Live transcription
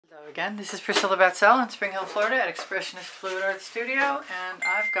again. This is Priscilla Batzell in Spring Hill, Florida at Expressionist Fluid Art Studio, and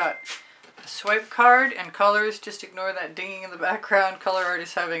I've got a swipe card and colors. Just ignore that dinging in the background. Color Arte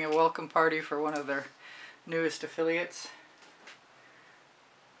is having a welcome party for one of their newest affiliates.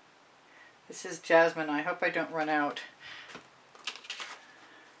 This is Jasmine. I hope I don't run out.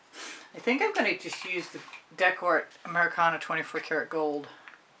 I think I'm going to just use the Deco Americana 24 karat gold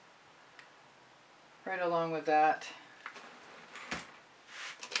right along with that.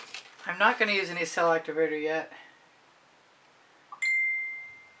 I'm not going to use any cell activator yet.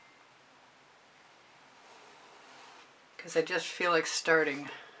 Because I just feel like starting.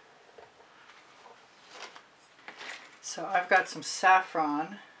 So I've got some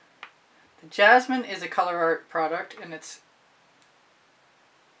saffron. The Jasmine is a Color Arte product and it's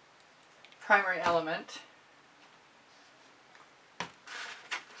Primary Element.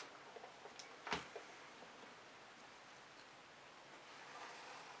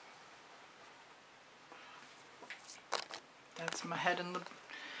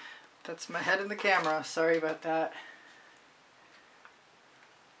 That's my head in the camera. Sorry about that.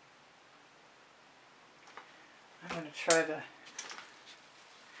 I'm going to try the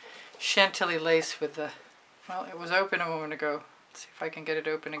Chantilly lace with the, well, it was open a moment ago. Let's see if I can get it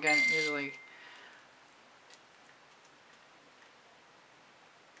open again easily.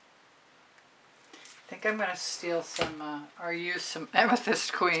 I think I'm going to steal some, or use some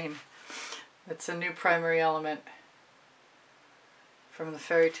Amethyst Queen. It's a new primary element from the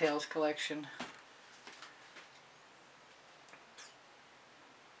Fairy Tales collection.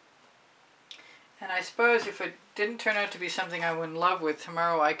 And I suppose if it didn't turn out to be something I'm in love with,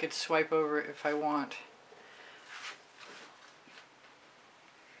 tomorrow I could swipe over it if I want.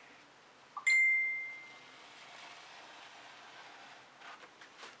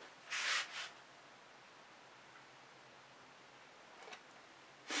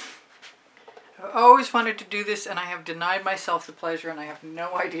 I've always wanted to do this and I have denied myself the pleasure and I have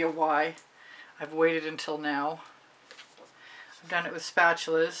no idea why. I've waited until now. I've done it with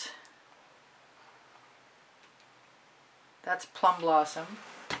spatulas. That's Plum Blossom.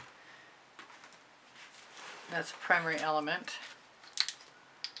 That's a Primary Element.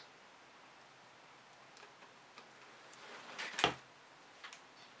 A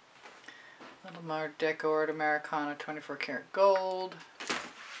little more Deco Art Americana 24 karat gold.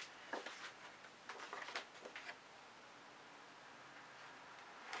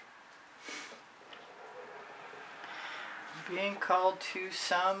 Being called to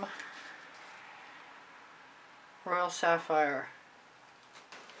some Royal Sapphire.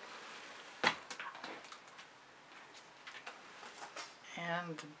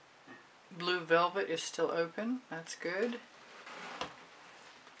 And Blue Velvet is still open. That's good.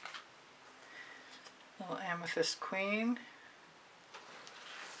 Little Amethyst Queen.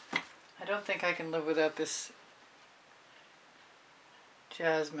 I don't think I can live without this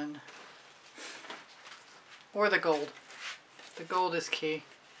Jasmine. Or the gold. The gold is key.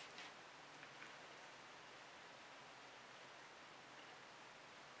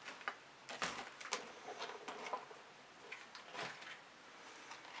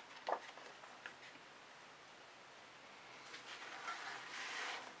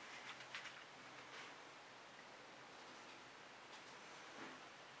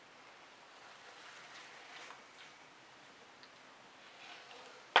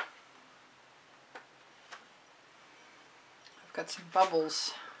 Got some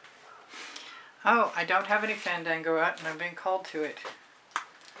bubbles. Oh, I don't have any Fandango out and I'm being called to it.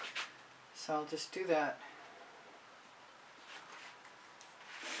 So I'll just do that.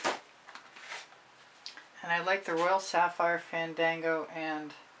 And I like the Royal Sapphire, Fandango,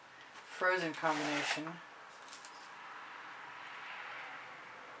 and Frozen combination.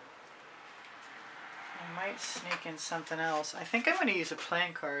 I might sneak in something else. I think I'm going to use a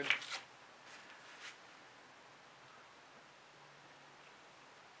playing card.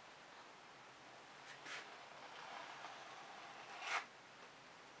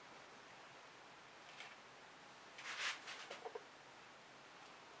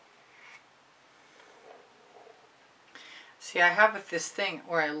 See, I have this thing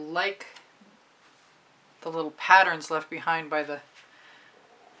where I like the little patterns left behind by the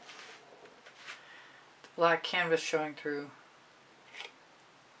black canvas showing through.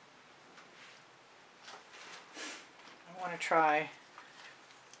 I want to try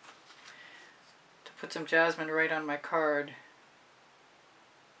to put some jasmine right on my card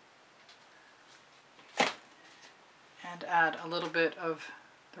and add a little bit of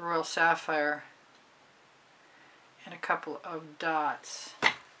the Royal Sapphire and a couple of dots.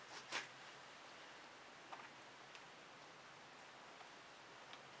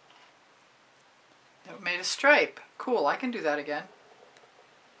 It made a stripe. Cool, I can do that again.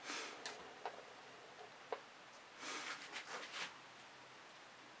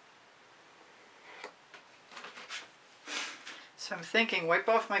 So I'm thinking, wipe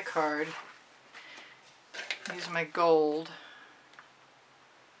off my card, use my gold,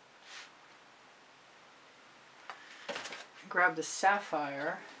 grab the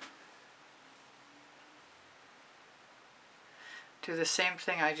sapphire, do the same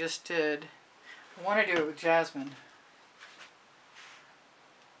thing I just did. I want to do it with jasmine.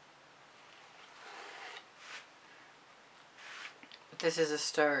 But this is a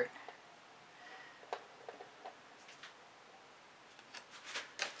start.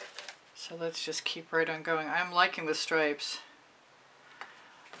 So let's just keep right on going. I'm liking the stripes.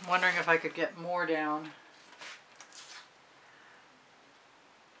 I'm wondering if I could get more down.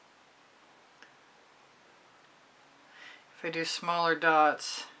 If I do smaller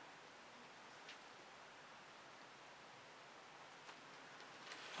dots.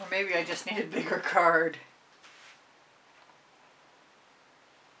 Or maybe I just need a bigger card.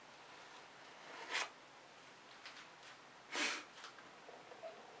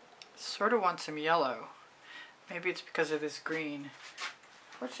 Sort of want some yellow. Maybe it's because of this green.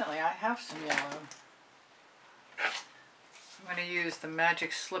 Fortunately, I have some yellow. I'm going to use the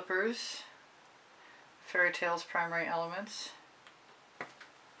Magic Slippers, Fairy Tales Primary Elements,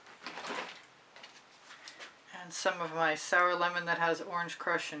 and some of my sour lemon that has orange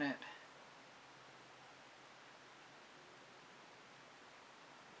crush in it.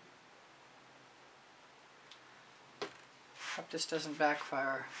 Hope this doesn't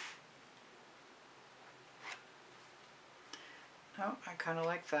backfire. Oh, I kind of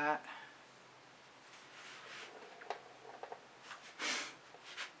like that.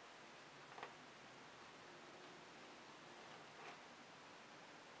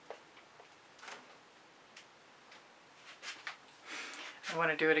 I want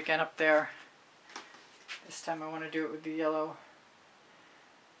to do it again up there. This time I want to do it with the yellow.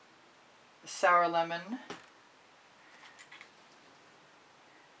 The sour lemon.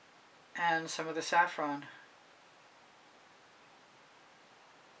 And some of the saffron.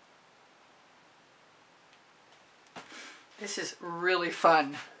 This is really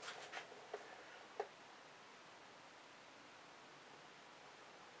fun.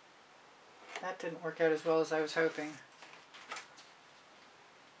 That didn't work out as well as I was hoping.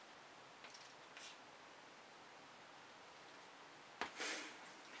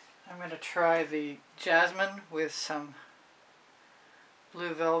 I'm going to try the jasmine with some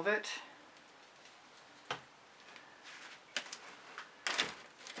blue velvet.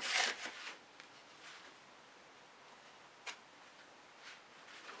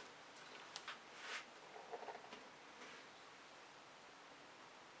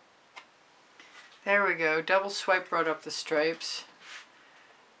 There we go, double swipe brought up the stripes.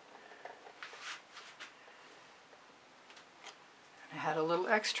 I had a little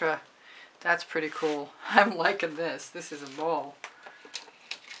extra. That's pretty cool. I'm liking this. This is a ball.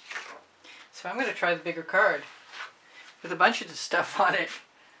 So I'm going to try the bigger card with a bunch of stuff on it.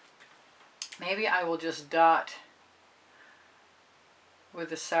 Maybe I will just dot with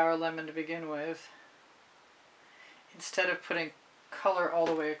the sour lemon to begin with, instead of putting color all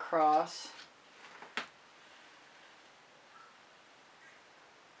the way across.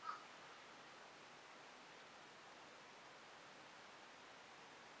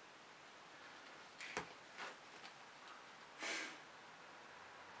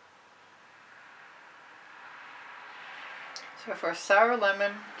 So for sour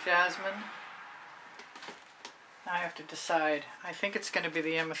lemon, jasmine, now I have to decide. I think it's going to be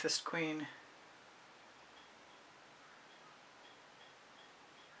the Amethyst Queen.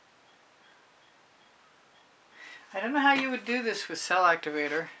 I don't know how you would do this with cell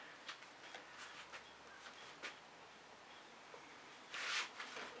activator.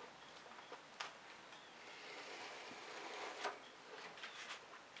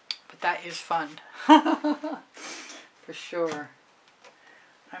 But that is fun. For sure.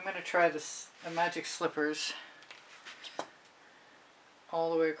 I'm going to try this, the Magic Slippers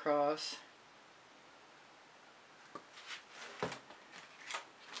all the way across.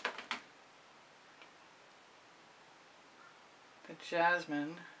 The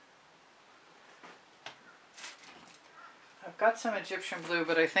jasmine. I've got some Egyptian blue,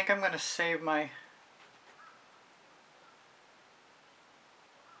 but I think I'm going to save my...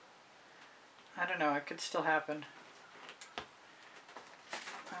 I don't know, it could still happen.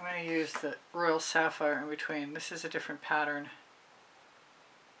 I'm going to use the Royal Sapphire in between. This is a different pattern.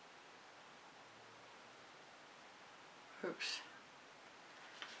 Oops.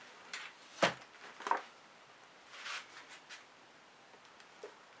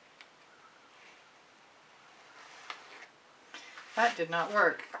 That did not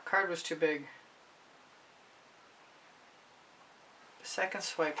work. The card was too big. The second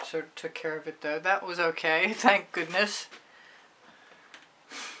swipe sort of took care of it though. That was okay, thank goodness.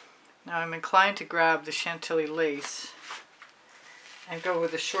 Now I'm inclined to grab the Chantilly lace and go with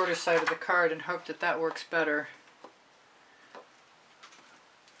the shorter side of the card and hope that that works better.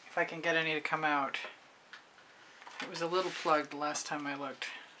 If I can get any to come out. It was a little plugged the last time I looked.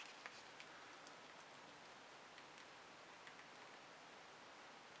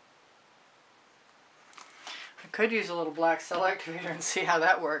 I could use a little black cell activator and see how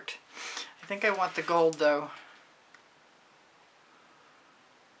that worked. I think I want the gold though.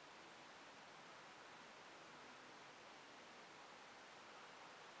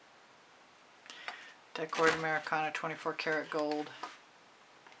 Deco Americana 24 karat gold.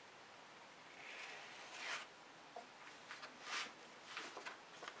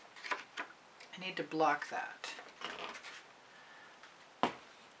 I need to block that.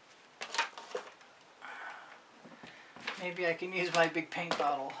 Maybe I can use my big paint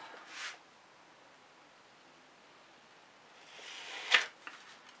bottle.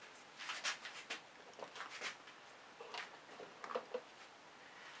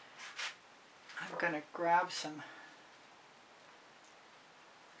 I'm going to grab some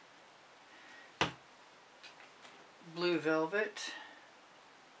blue velvet,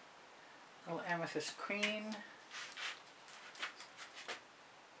 little Amethyst Queen,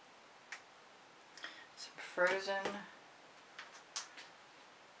 some Frozen,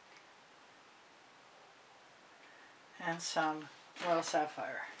 and some Royal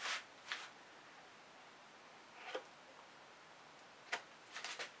Sapphire.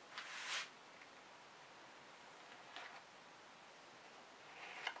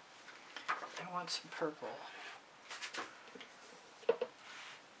 I want some purple.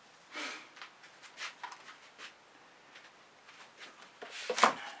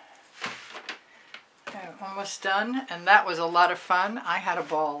 Okay, almost done, and that was a lot of fun. I had a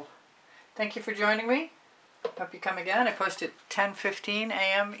ball. Thank you for joining me. Hope you come again. I post at 10:15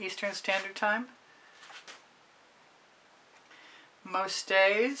 a.m. Eastern Standard Time. Most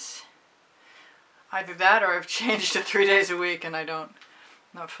days. Either that or I've changed to 3 days a week and I'm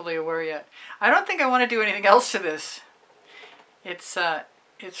not fully aware yet. I don't think I want to do anything else to this. It's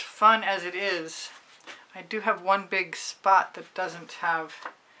fun as it is. I do have one big spot that doesn't have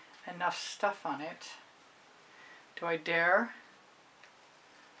enough stuff on it. Do I dare?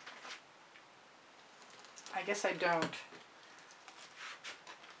 I guess I don't.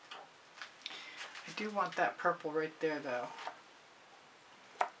 I do want that purple right there though.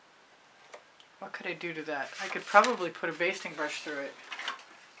 What could I do to that? I could probably put a basting brush through it.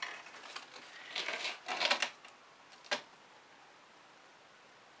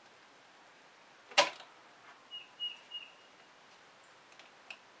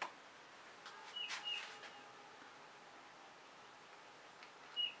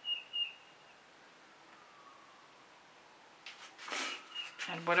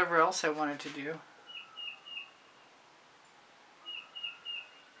 And whatever else I wanted to do.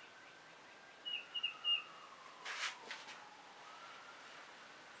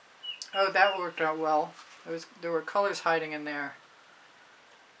 Oh, that worked out well. There were colors hiding in there.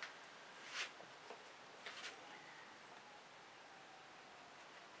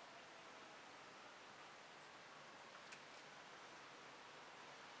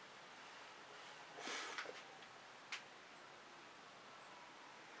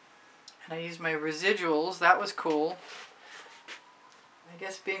 And I used my residuals. That was cool. I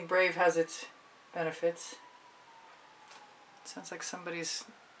guess being brave has its benefits. Sounds like somebody's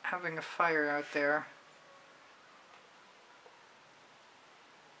having a fire out there.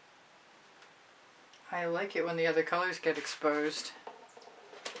 I like it when the other colors get exposed.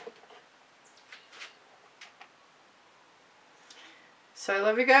 So I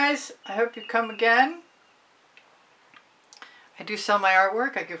love you guys. I hope you come again. I do sell my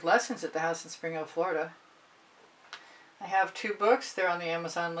artwork. I give lessons at the house in Spring Hill, Florida. I have 2 books. They're on the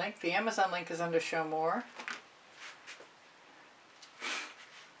Amazon link. The Amazon link is under Show More.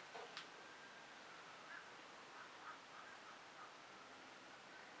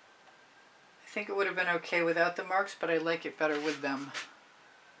 I think it would have been okay without the marks, but I like it better with them.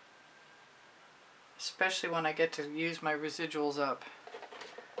 Especially when I get to use my residuals up.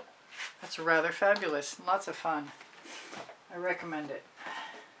 That's rather fabulous. Lots of fun. I recommend it.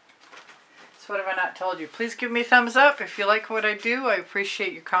 So what have I not told you? Please give me a thumbs up if you like what I do. I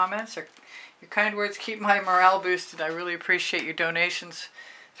appreciate your comments. Or your kind words keep my morale boosted. I really appreciate your donations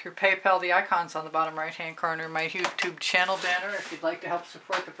through PayPal. The icon's on the bottom right hand corner. My YouTube channel banner if you'd like to help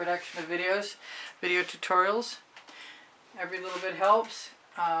support the production of videos, video tutorials. Every little bit helps.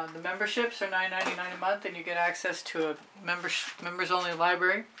 The memberships are $9.99 a month, and you get access to a members-only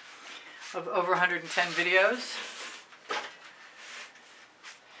library of over 110 videos.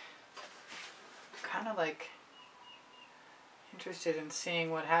 Kind of like interested in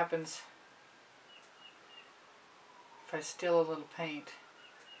seeing what happens if I steal a little paint,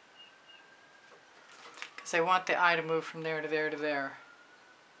 because I want the eye to move from there to there to there.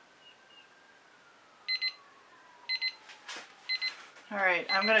 Alright,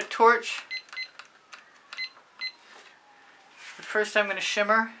 I'm going to torch, but first I'm going to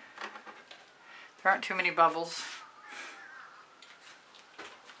shimmer. There aren't too many bubbles.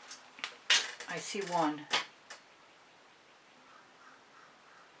 I see one.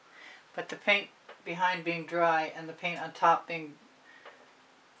 But the paint behind being dry and the paint on top being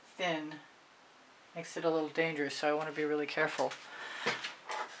thin makes it a little dangerous, so I want to be really careful.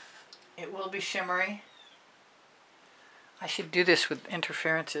 It will be shimmery. I should do this with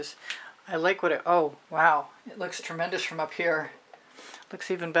interferences. I like what it, oh wow, it looks tremendous from up here.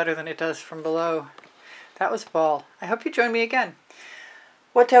 Looks even better than it does from below. That was a ball. I hope you join me again.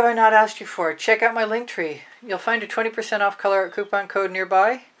 What have I not asked you for? Check out my link tree. You'll find a 20% off Colour Arte coupon code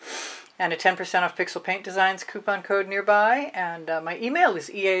nearby, and a 10% off Pixel Paint Designs coupon code nearby. And my email is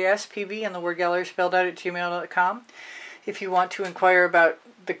easpb and the word gallery spelled out at gmail.com. If you want to inquire about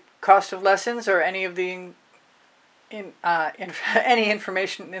the cost of lessons or any of the any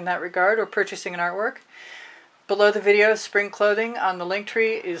information in that regard, or purchasing an artwork. Below the video, spring clothing on the link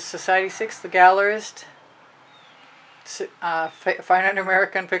tree is Society 6, the gallerist,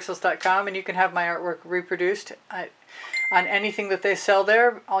 FineArtAmericaOnPixels.com, and you can have my artwork reproduced on anything that they sell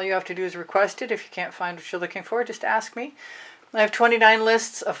there. All you have to do is request it. If you can't find what you're looking for, just ask me. I have 29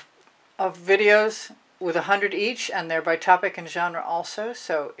 lists of videos with 100 each, and they're by topic and genre also.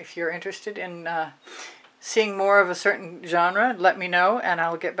 So if you're interested in seeing more of a certain genre, let me know, and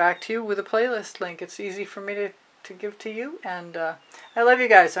I'll get back to you with a playlist link. It's easy for me to give to you, and I love you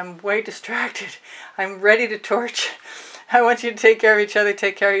guys. I'm way distracted. I'm ready to torch. I want you to take care of each other,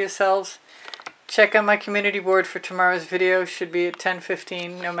 take care of yourselves. Check out my community board for tomorrow's video. Should be at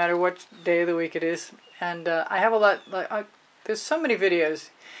 10:15, no matter what day of the week it is. And I have a lot, there's so many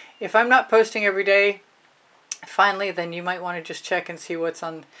videos. If I'm not posting every day, finally, then you might want to just check and see what's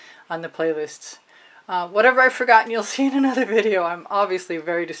on the playlists. Whatever I've forgotten, you'll see in another video. I'm obviously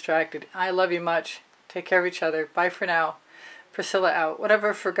very distracted. I love you much. Take care of each other. Bye for now. Priscilla out. Whatever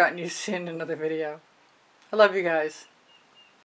I've forgotten, you'll see in another video. I love you guys.